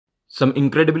Some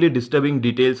incredibly disturbing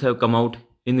details have come out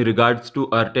in regards to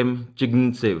Artem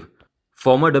Chigvintsev,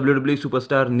 former WWE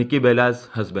superstar Nikki Bella's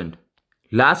husband.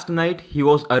 Last night, he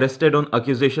was arrested on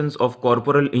accusations of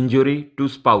corporal injury to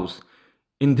spouse.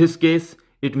 In this case,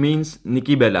 it means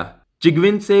Nikki Bella.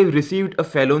 Chigvintsev received a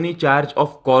felony charge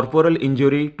of corporal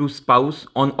injury to spouse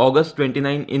on August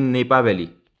 29 in Napa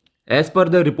Valley. As per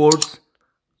the reports,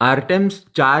 Artem's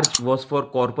charge was for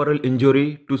corporal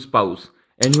injury to spouse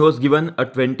and he was given a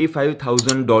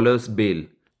 $25,000 bail.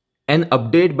 An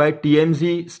update by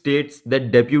TMZ states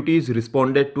that deputies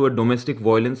responded to a domestic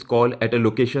violence call at a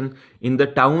location in the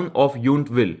town of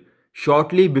Yountville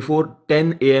shortly before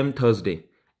 10 a.m. Thursday.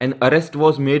 An arrest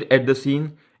was made at the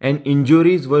scene and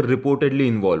injuries were reportedly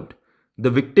involved. The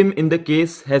victim in the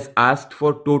case has asked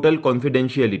for total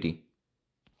confidentiality.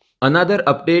 Another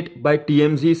update by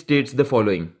TMZ states the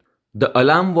following. The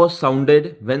alarm was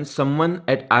sounded when someone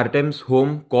at Artem's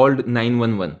home called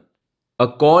 911. A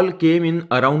call came in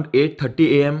around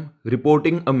 8:30 am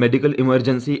reporting a medical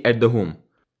emergency at the home.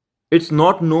 It's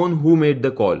not known who made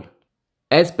the call.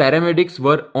 As paramedics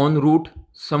were en route,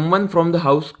 someone from the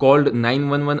house called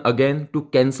 911 again to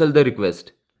cancel the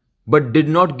request, but did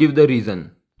not give the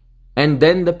reason. And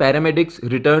then the paramedics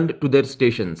returned to their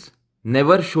stations,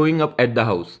 never showing up at the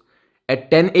house. At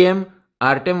 10 am,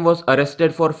 Artem was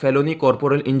arrested for felony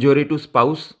corporal injury to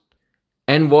spouse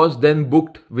and was then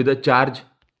booked with a charge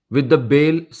with the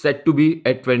bail set to be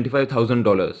at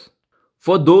 $25,000.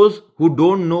 For those who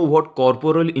don't know what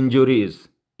corporal injury is,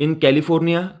 in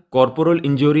California, corporal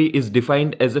injury is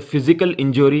defined as a physical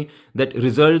injury that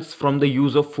results from the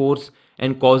use of force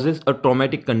and causes a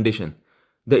traumatic condition.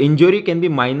 The injury can be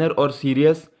minor or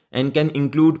serious and can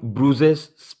include bruises,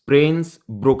 sprains,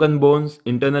 broken bones,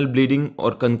 internal bleeding,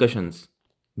 or concussions.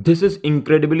 This is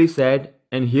incredibly sad,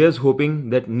 and here's hoping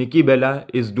that Nikki Bella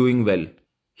is doing well.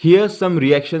 Here's some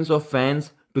reactions of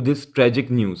fans to this tragic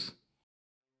news.